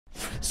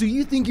So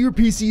you think your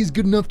PC is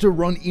good enough to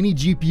run any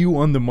GPU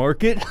on the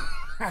market?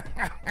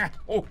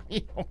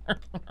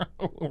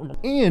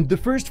 And the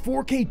first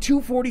 4K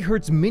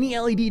 240Hz mini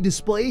LED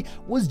display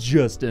was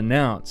just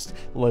announced.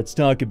 Let's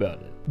talk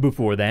about it.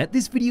 Before that,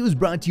 this video is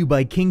brought to you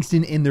by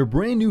Kingston and their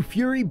brand new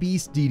Fury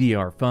Beast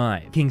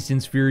DDR5.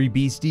 Kingston's Fury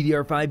Beast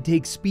DDR5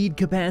 takes speed,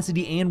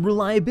 capacity, and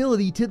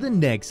reliability to the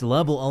next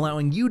level,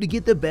 allowing you to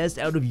get the best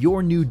out of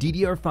your new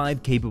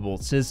DDR5 capable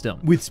system.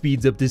 With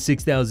speeds up to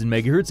 6000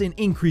 MHz and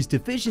increased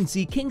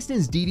efficiency,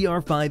 Kingston's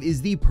DDR5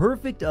 is the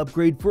perfect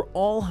upgrade for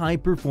all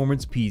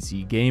high-performance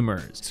PC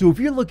gamers. So if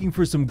you're looking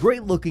for some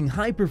great-looking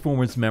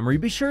high-performance memory,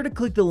 be sure to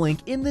click the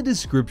link in the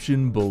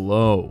description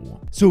below.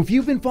 So if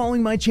you've been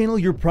following my channel,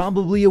 you're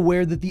probably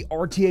aware that the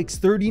RTX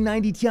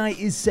 3090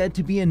 Ti is set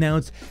to be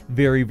announced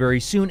very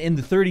soon, and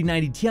the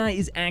 3090 Ti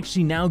is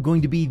actually now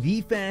going to be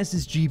the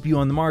fastest GPU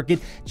on the market,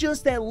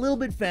 just that little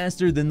bit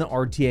faster than the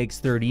RTX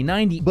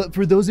 3090. But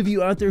for those of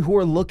you out there who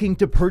are looking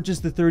to purchase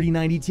the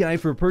 3090 Ti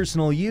for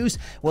personal use,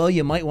 well,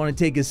 you might want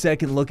to take a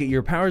second look at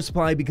your power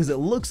supply, because it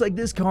looks like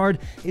this card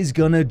is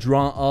gonna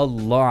draw a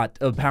lot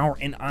of power,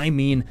 and I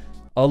mean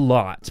a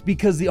lot,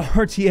 because the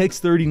RTX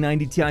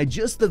 3090 Ti,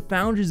 just the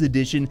Founders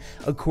Edition,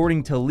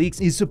 according to leaks,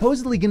 is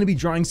supposedly going to be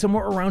drawing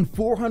somewhere around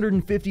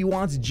 450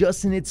 watts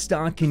just in its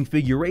stock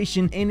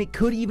configuration, and it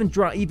could even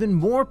draw even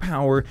more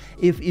power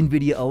if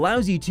Nvidia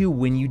allows you to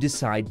when you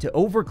decide to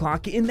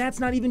overclock, and that's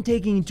not even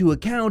taking into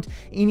account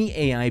any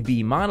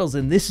AIB models.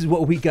 And this is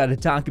what we got to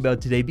talk about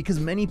today, because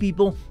many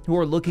people who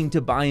are looking to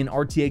buy an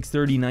RTX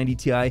 3090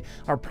 Ti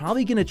are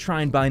probably going to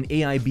try and buy an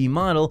AIB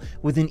model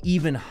with an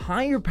even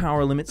higher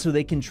power limit so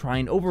they can try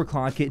and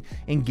overclock it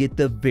and get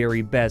the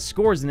very best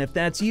scores. And if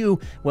that's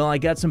you, well, I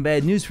got some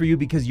bad news for you,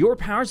 because your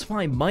power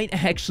supply might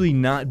actually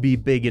not be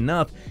big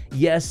enough.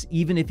 Yes,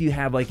 even if you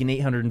have like an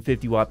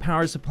 850 watt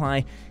power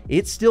supply,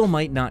 it still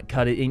might not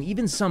cut it, and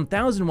even some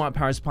 1000-watt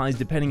power supplies,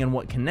 depending on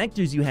what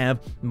connectors you have,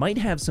 might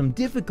have some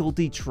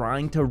difficulty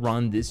trying to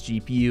run this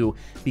GPU,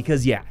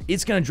 because yeah,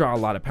 it's going to draw a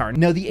lot of power.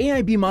 Now, the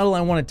AIB model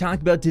I want to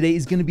talk about today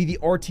is going to be the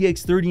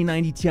RTX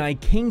 3090 Ti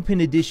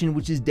Kingpin Edition,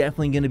 which is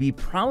definitely going to be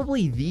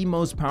probably the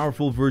most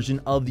powerful version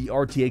of the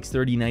RTX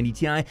 3090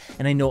 Ti,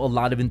 and I know a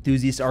lot of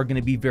enthusiasts are going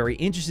to be very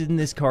interested in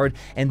this card.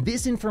 And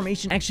this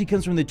information actually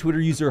comes from the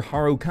Twitter user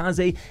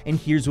Harukaze, and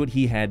here's what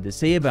he had to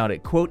say about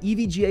it. Quote,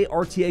 EVGA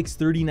RTX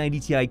 3090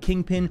 Ti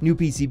Kingpin, new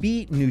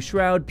PCB, new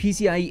shroud,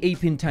 PCIe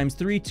 8-pin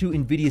x3 to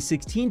Nvidia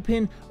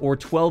 16-pin or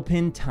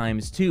 12-pin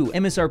x2.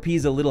 MSRP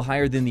is a little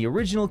higher than the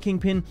original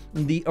Kingpin.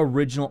 The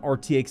original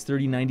RTX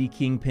 3090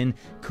 Kingpin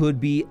could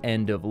be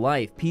end of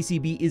life.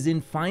 PCB is in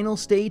final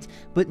state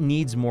but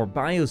needs more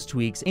BIOS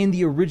tweaks, and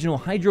the original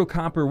hydro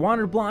copper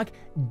water block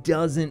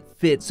doesn't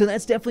fit. So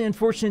that's definitely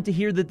unfortunate to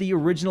hear that the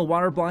original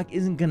water block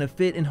isn't going to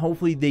fit, and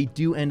hopefully they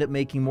do end up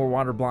making more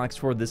water blocks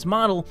for this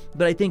model.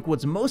 But I think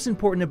what's most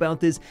important about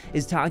this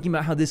is talking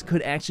about how this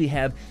could actually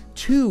have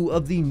 2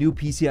 of the new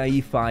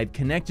PCIe 5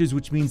 connectors,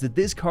 which means that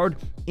this card,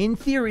 in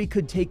theory,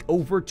 could take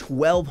over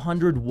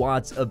 1200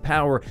 watts of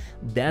power.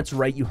 That's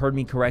right, you heard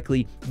me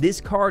correctly.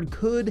 This card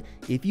could,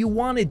 if you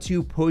wanted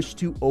to, push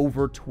to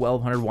over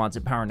 1200 watts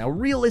of power. Now,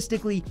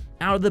 realistically,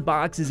 out of the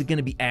box, is it going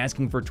to be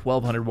asking for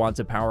 1200 watts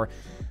of power?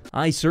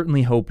 I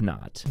certainly hope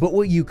not. But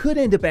what you could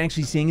end up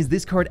actually seeing is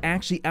this card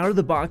actually out of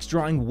the box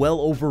drawing well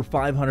over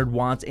 500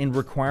 watts and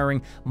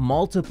requiring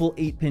multiple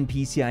 8-pin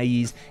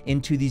PCIes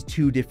into these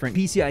 2 different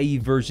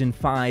PCIe version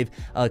 5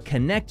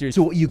 connectors.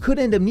 So what you could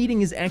end up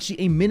needing is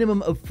actually a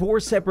minimum of 4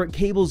 separate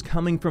cables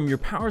coming from your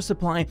power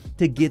supply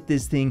to get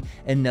this thing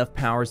enough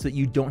power so that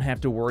you don't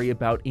have to worry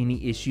about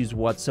any issues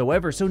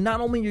whatsoever. So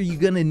not only are you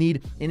going to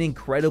need an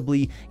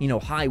incredibly,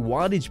 high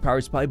wattage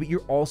power supply, but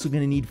you're also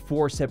going to need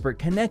 4 separate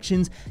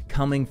connections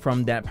coming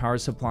from that power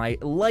supply,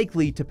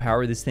 likely to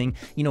power this thing.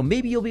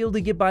 Maybe you'll be able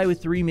to get by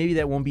with 3, maybe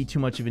that won't be too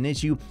much of an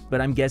issue,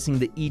 but I'm guessing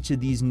that each of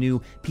these new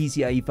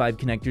PCIe 5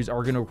 connectors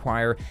are going to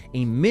require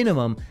a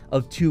minimum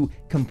of 2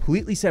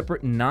 completely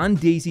separate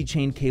non-daisy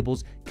chain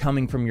cables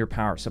coming from your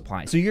power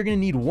supply. So you're going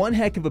to need one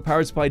heck of a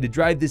power supply to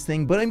drive this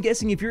thing, but I'm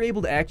guessing if you're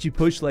able to actually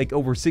push like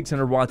over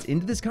 600 watts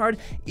into this card,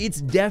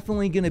 it's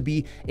definitely going to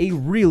be a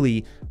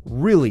really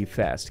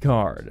fast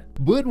card.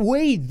 But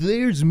wait,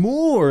 there's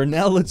more.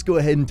 Now let's go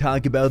ahead and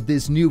talk about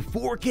this new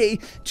 4K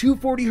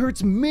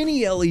 240Hz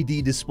mini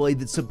LED display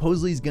that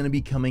supposedly is going to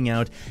be coming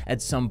out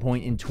at some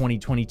point in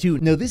 2022.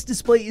 Now, this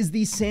display is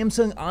the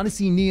Samsung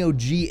Odyssey Neo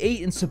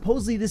G8, and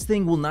supposedly this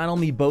thing will not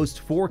only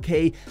boast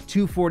 4K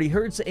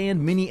 240Hz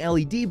and mini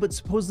LED, but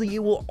supposedly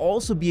it will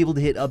also be able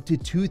to hit up to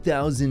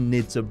 2000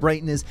 nits of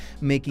brightness,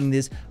 making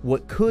this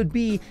what could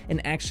be an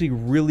actually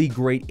really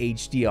great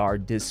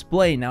HDR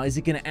display. Now, is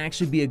it going to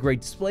actually be a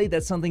great display?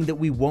 That's something that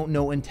we won't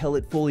know until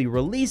it fully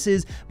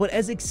releases, but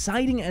as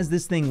exciting as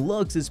this thing looks,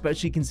 looks,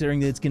 especially considering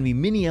that it's going to be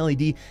mini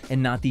LED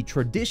and not the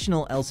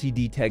traditional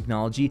LCD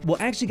technology. Well,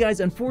 actually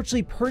guys,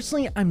 unfortunately,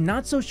 personally, I'm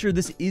not so sure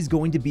this is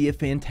going to be a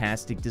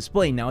fantastic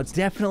display. Now, it's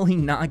definitely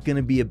not going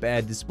to be a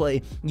bad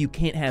display. You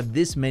can't have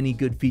this many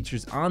good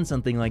features on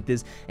something like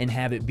this and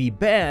have it be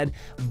bad,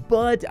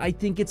 but I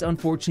think it's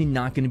unfortunately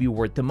not going to be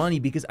worth the money,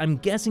 because I'm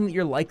guessing that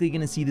you're likely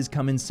going to see this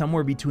come in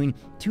somewhere between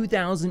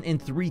 $2,000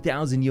 and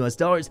 $3,000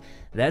 US.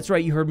 That's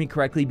right, you heard me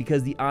correctly,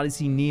 because the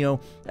Odyssey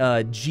Neo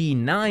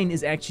G9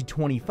 is actually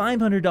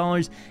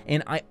 $2,500,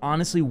 and I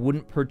honestly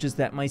wouldn't purchase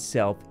that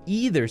myself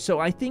either. So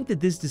I think that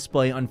this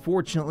display,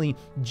 unfortunately,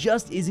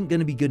 just isn't going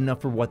to be good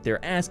enough for what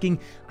they're asking.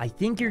 I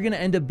think you're going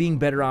to end up being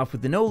better off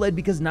with an OLED,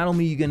 because not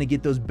only are you going to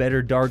get those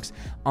better darks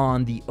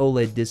on the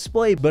OLED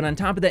display, but on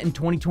top of that, in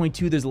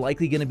 2022, there's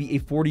likely going to be a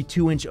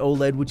 42-inch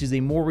OLED, which is a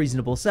more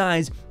reasonable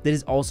size, that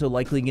is also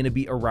likely going to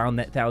be around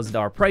that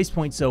 $1,000 price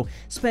point. So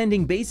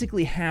spending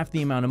basically half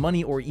the amount of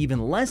money, or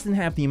even less than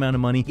half the amount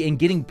of money, and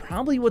getting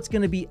probably what's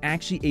going to be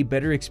actually a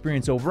better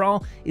experience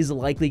overall is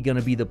likely going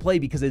to be the play,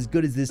 because as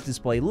good as this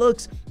display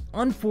looks,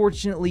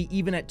 unfortunately,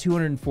 even at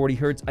 240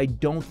 Hz, I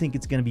don't think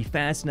it's going to be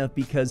fast enough,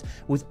 because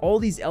with all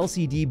these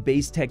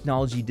LCD-based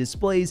technology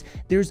displays,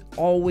 there's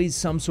always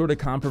some sort of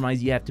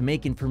compromise you have to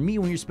make, and for me,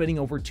 when you're spending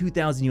over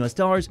 $2,000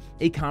 US,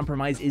 a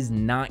compromise is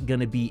not going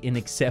to be an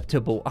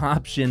acceptable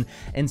option.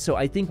 And so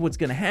I think what's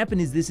going to happen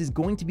is this is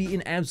going to be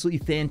an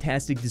absolutely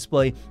fantastic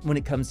display when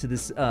it comes to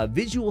this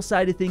visual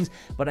side of things,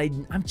 but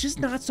I'm just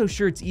not so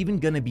sure it's even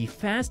going to be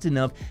fast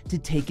enough to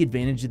take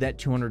advantage of that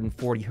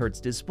 240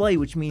 Hz display,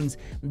 which means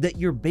that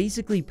you're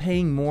basically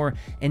paying more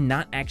and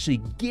not actually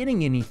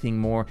getting anything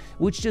more,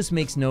 which just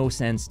makes no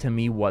sense to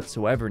me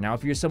whatsoever. Now,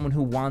 if you're someone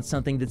who wants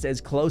something that's as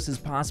close as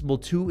possible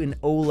to an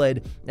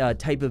OLED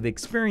type of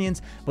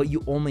experience, but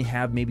you only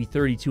have maybe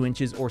 32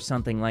 inches or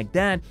something like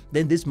that,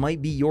 then this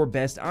might be your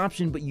best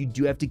option, but you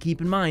do have to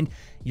keep in mind,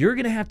 you're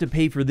going to have to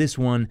pay for this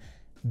one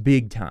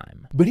big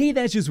time. But hey,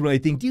 that's just what I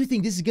think. Do you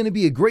think this is going to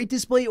be a great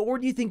display, or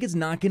do you think it's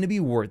not going to be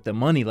worth the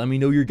money? Let me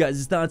know your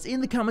guys' thoughts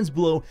in the comments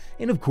below,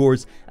 and of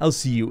course, I'll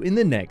see you in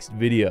the next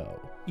video.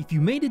 If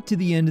you made it to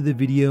the end of the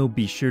video,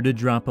 be sure to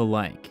drop a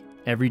like.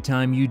 Every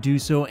time you do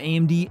so,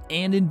 AMD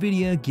and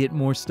Nvidia get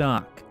more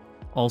stock.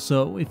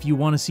 Also, if you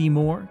want to see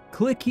more,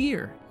 click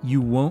here.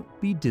 You won't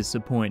be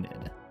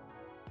disappointed.